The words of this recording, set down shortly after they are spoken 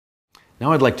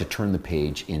Now I'd like to turn the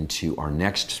page into our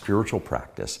next spiritual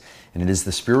practice, and it is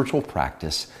the spiritual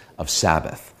practice of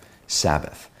Sabbath.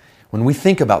 Sabbath. When we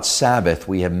think about Sabbath,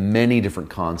 we have many different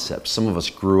concepts. Some of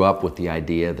us grew up with the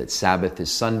idea that Sabbath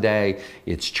is Sunday,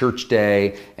 it's church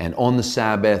day, and on the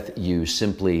Sabbath you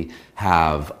simply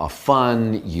have a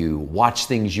fun, you watch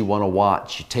things you want to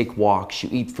watch, you take walks, you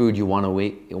eat food you want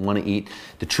to eat.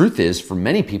 The truth is, for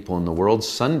many people in the world,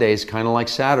 Sunday is kind of like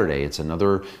Saturday. It's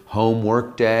another home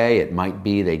work day. It might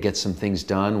be they get some things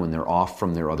done when they're off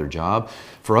from their other job.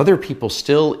 For other people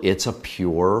still, it's a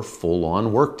pure,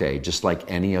 full-on work day, just like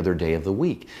any other day of the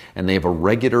week. And they have a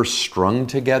regular strung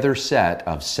together set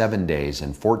of 7 days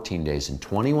and 14 days and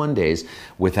 21 days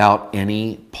without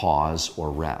any pause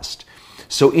or rest.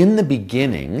 So in the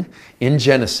beginning, in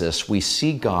Genesis, we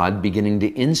see God beginning to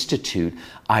institute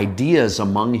ideas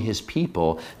among His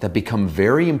people that become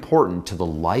very important to the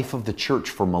life of the church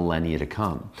for millennia to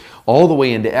come. All the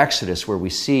way into Exodus, where we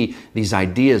see these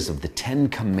ideas of the 10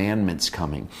 Commandments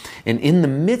coming. And in the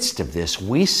midst of this,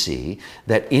 we see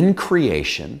that in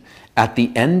creation, at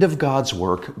the end of God's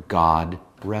work, God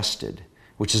rested,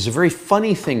 which is a very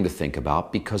funny thing to think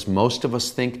about because most of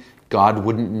us think God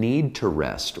wouldn't need to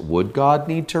rest. Would God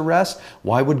need to rest?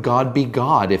 Why would God be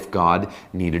God if God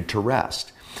needed to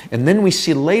rest? And then we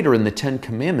see later in the 10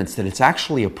 Commandments that it's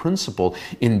actually a principle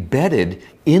embedded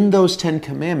in those 10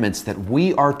 Commandments that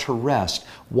we are to rest.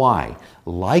 Why?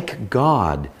 Like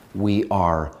God, we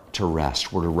are to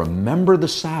rest. We're to remember the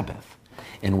Sabbath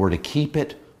and we're to keep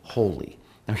it holy.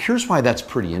 Now here's why that's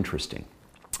pretty interesting.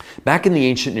 Back in the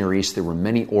ancient Near East, there were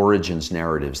many origins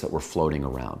narratives that were floating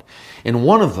around. And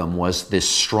one of them was this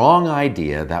strong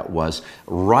idea that was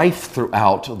rife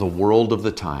throughout the world of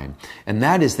the time, and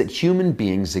that is that human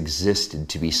beings existed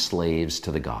to be slaves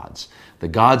to the gods. The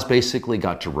gods basically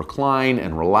got to recline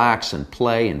and relax and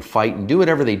play and fight and do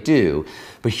whatever they do,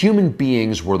 but human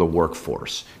beings were the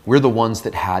workforce. We're the ones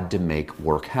that had to make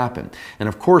work happen. And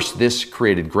of course, this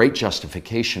created great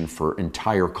justification for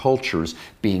entire cultures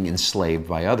being enslaved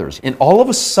by others. And all of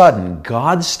a sudden,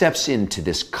 God steps into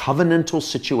this covenantal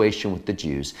situation with the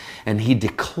Jews, and He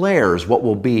declares what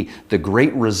will be the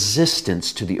great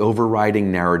resistance to the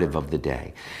overriding narrative of the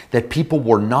day. That people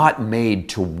were not made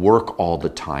to work all the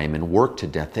time and work to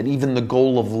death, that even the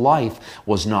goal of life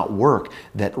was not work,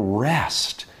 that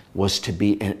rest was to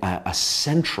be a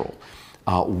central,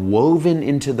 woven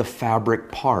into the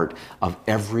fabric part of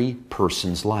every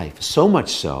person's life. So much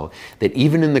so that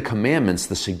even in the commandments,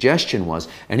 the suggestion was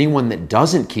anyone that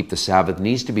doesn't keep the Sabbath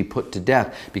needs to be put to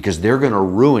death because they're going to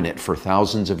ruin it for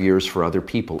thousands of years for other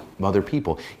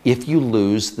people if you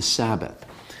lose the Sabbath.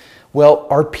 Well,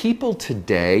 are people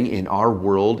today in our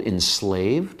world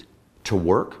enslaved to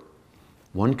work?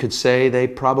 One could say they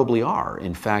probably are.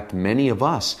 In fact, many of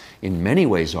us, in many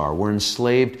ways, are. We're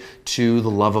enslaved to the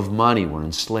love of money. We're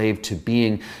enslaved to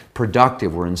being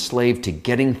productive. We're enslaved to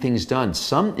getting things done.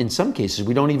 In some cases,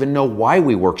 we don't even know why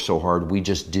we work so hard. We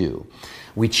just do.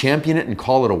 We champion it and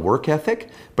call it a work ethic,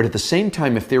 but at the same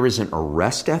time, if there isn't a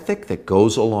rest ethic that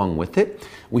goes along with it,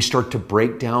 we start to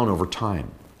break down over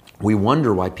time. We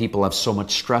wonder why people have so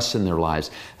much stress in their lives,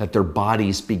 that their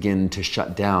bodies begin to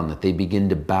shut down, that they begin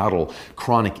to battle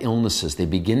chronic illnesses. They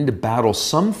begin to battle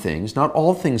some things, not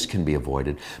all things can be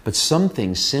avoided, but some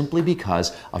things simply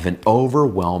because of an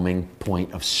overwhelming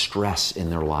point of stress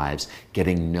in their lives,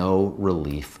 getting no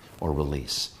relief or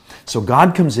release. So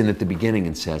God comes in at the beginning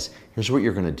and says, here's what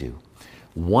you're going to do.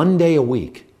 1 day a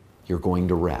week, you're going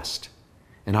to rest.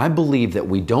 And I believe that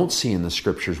we don't see in the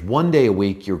scriptures 1 day a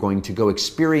week you're going to go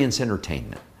experience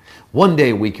entertainment. 1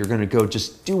 day a week you're going to go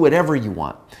just do whatever you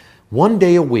want. 1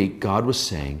 day a week, God was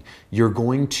saying, you're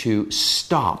going to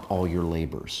stop all your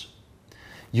labors.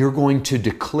 You're going to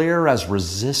declare as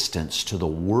resistance to the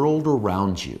world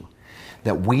around you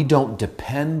that we don't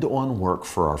depend on work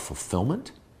for our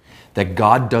fulfillment, that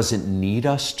God doesn't need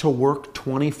us to work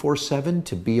 24/7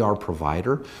 to be our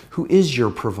provider. Who is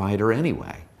your provider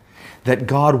anyway? That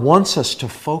God wants us to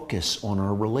focus on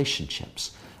our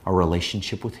relationships, our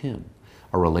relationship with Him,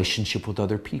 our relationship with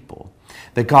other people.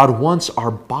 That God wants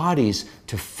our bodies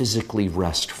to physically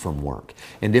rest from work.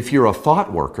 And if you're a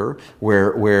thought worker,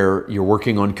 where you're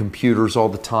working on computers all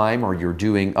the time or you're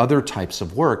doing other types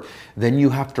of work, then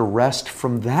you have to rest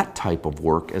from that type of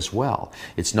work as well.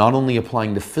 It's not only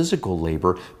applying to physical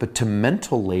labor, but to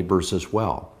mental labors as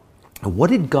well. And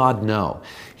what did God know?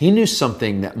 He knew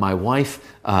something that my wife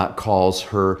calls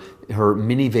her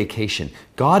mini vacation.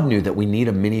 God knew that we need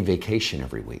a mini vacation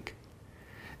every week.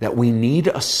 That we need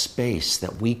a space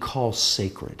that we call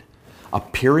sacred. A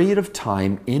period of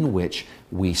time in which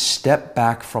we step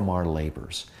back from our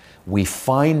labors. we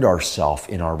find ourselves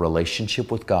in our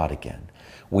relationship with God again.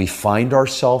 We find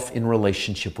ourselves in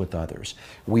relationship with others.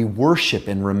 We worship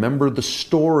and remember the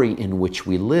story in which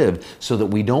we live so that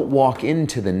we don't walk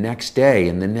into the next day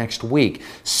and the next week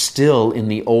still in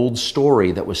the old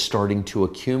story that was starting to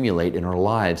accumulate in our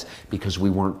lives because we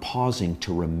weren't pausing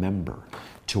to remember,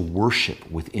 to worship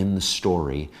within the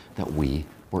story that we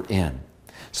were in.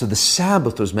 So the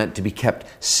Sabbath was meant to be kept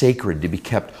sacred, to be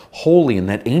kept holy, and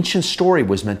that ancient story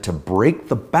was meant to break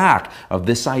the back of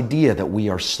this idea that we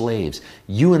are slaves.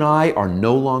 You and I are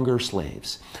no longer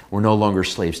slaves. We're no longer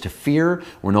slaves to fear.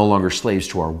 We're no longer slaves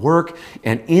to our work.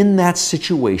 And in that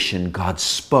situation, God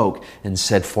spoke and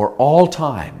said, for all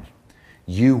time,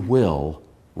 you will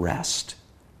rest.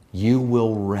 You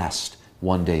will rest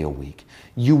one day a week.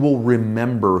 You will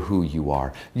remember who you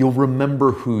are. You'll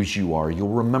remember whose you are. You'll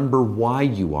remember why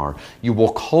you are. You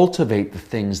will cultivate the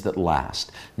things that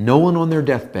last. No one on their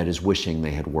deathbed is wishing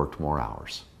they had worked more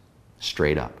hours.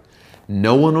 Straight up.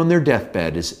 No one on their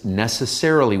deathbed is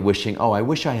necessarily wishing, oh, I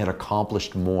wish I had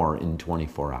accomplished more in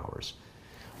 24 hours.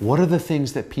 What are the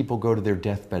things that people go to their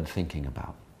deathbed thinking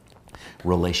about?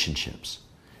 Relationships,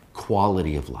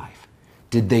 quality of life.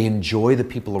 Did they enjoy the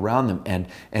people around them?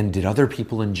 And did other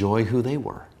people enjoy who they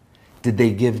were? Did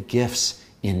they give gifts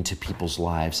into people's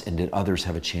lives? And did others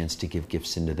have a chance to give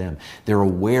gifts into them? They're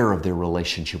aware of their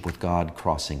relationship with God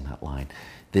crossing that line.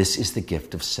 This is the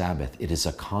gift of Sabbath. It is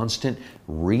a constant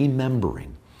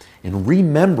remembering. And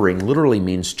remembering literally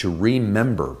means to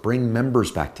remember, bring members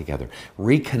back together,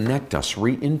 reconnect us,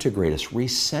 reintegrate us,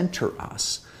 recenter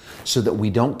us, so that we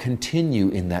don't continue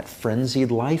in that frenzied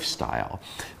lifestyle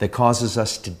that causes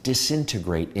us to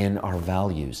disintegrate in our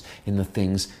values, in the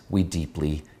things we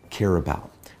deeply care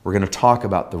about. We're going to talk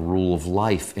about the rule of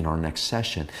life in our next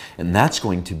session, and that's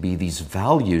going to be these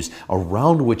values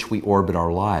around which we orbit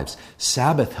our lives.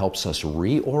 Sabbath helps us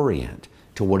reorient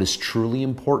to what is truly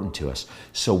important to us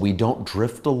so we don't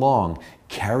drift along,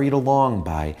 carried along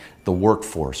by the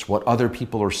workforce, what other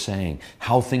people are saying,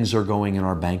 how things are going in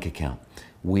our bank account.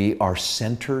 We are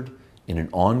centered in an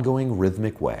ongoing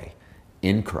rhythmic way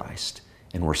in Christ,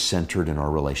 and we're centered in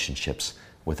our relationships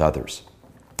with others.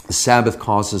 The Sabbath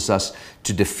causes us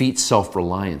to defeat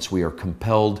self-reliance. We are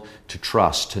compelled to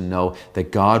trust, to know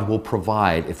that God will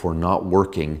provide if we're not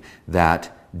working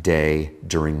that day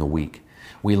during the week.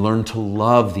 We learn to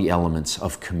love the elements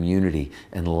of community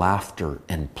and laughter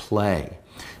and play,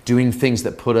 doing things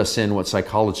that put us in what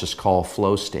psychologists call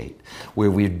flow state, where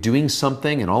we're doing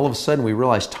something and all of a sudden we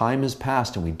realize time has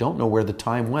passed and we don't know where the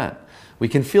time went. We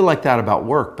can feel like that about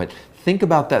work, but think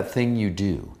about that thing you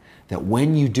do, that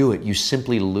when you do it, you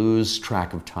simply lose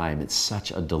track of time. It's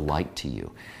such a delight to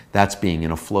you. That's being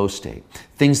in a flow state.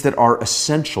 Things that are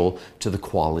essential to the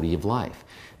quality of life.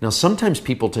 Now, sometimes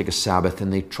people take a Sabbath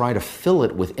and they try to fill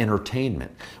it with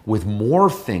entertainment, with more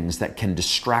things that can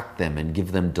distract them and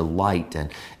give them delight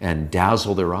and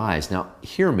dazzle their eyes. Now,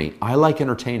 hear me, I like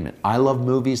entertainment. I love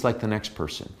movies like the next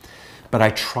person. But I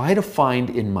try to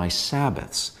find in my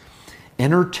Sabbaths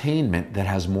entertainment that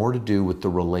has more to do with the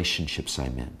relationships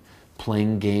I'm in,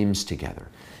 playing games together.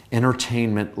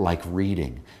 Entertainment like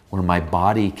reading, where my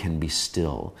body can be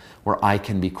still, where I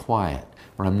can be quiet,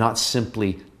 where I'm not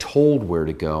simply told where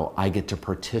to go, I get to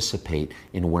participate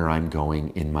in where I'm going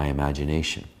in my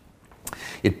imagination.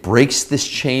 It breaks this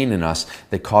chain in us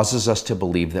that causes us to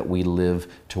believe that we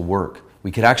live to work.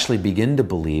 We could actually begin to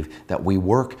believe that we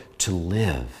work to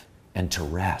live and to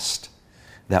rest,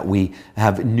 that we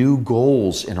have new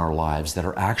goals in our lives that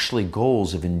are actually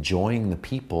goals of enjoying the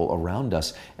people around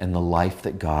us and the life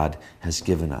that God has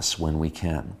given us when we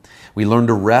can. We learn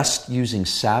to rest using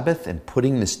Sabbath and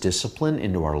putting this discipline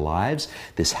into our lives,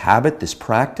 this habit, this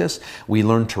practice. We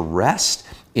learn to rest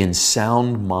in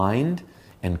sound mind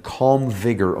and calm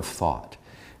vigor of thought.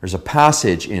 There's a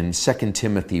passage in 2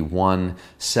 Timothy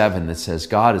 1:7 that says,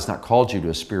 God has not called you to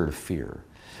a spirit of fear,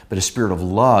 but a spirit of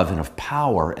love and of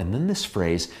power. And then this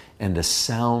phrase, and a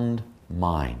sound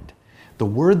mind. The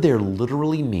word there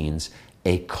literally means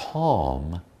a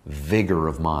calm vigor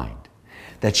of mind.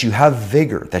 That you have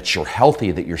vigor, that you're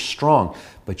healthy, that you're strong,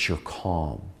 but you're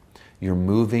calm. You're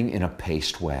moving in a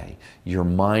paced way. Your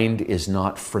mind is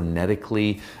not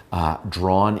frenetically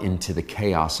drawn into the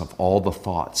chaos of all the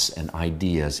thoughts and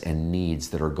ideas and needs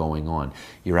that are going on.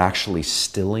 You're actually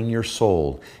stilling your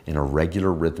soul in a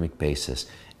regular rhythmic basis,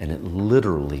 and it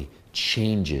literally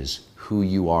changes who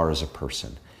you are as a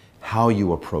person, how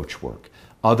you approach work.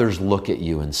 Others look at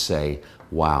you and say,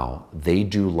 wow, they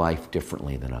do life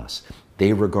differently than us.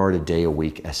 They regard a day a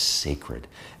week as sacred,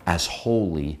 as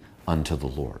holy unto the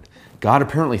Lord. God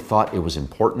apparently thought it was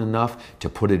important enough to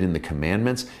put it in the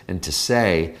commandments and to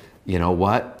say, you know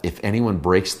what? If anyone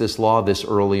breaks this law this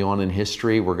early on in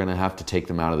history, we're going to have to take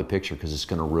them out of the picture because it's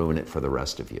going to ruin it for the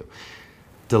rest of you.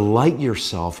 Delight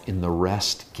yourself in the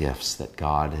rest gifts that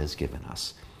God has given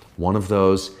us. One of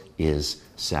those is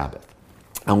Sabbath.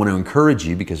 I want to encourage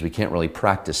you, because we can't really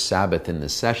practice Sabbath in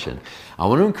this session, I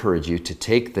want to encourage you to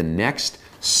take the next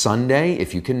Sunday,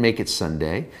 if you can make it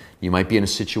Sunday. You might be in a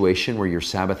situation where your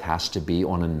Sabbath has to be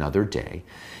on another day.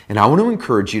 And I want to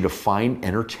encourage you to find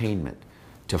entertainment,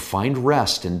 to find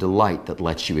rest and delight that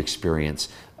lets you experience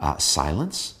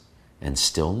silence and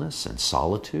stillness and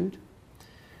solitude,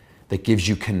 that gives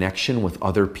you connection with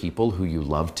other people who you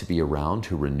love to be around,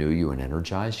 who renew you and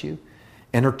energize you.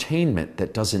 Entertainment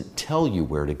that doesn't tell you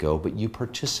where to go, but you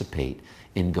participate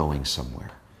in going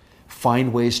somewhere.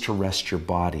 Find ways to rest your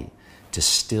body, to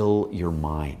still your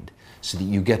mind, so that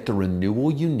you get the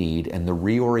renewal you need and the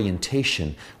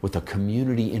reorientation with a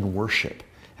community in worship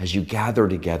as you gather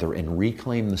together and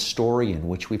reclaim the story in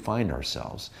which we find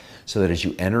ourselves, so that as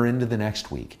you enter into the next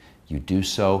week, you do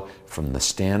so from the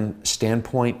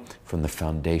standpoint, from the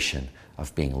foundation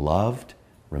of being loved,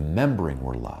 remembering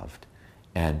we're loved,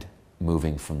 and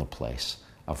moving from the place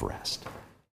of rest.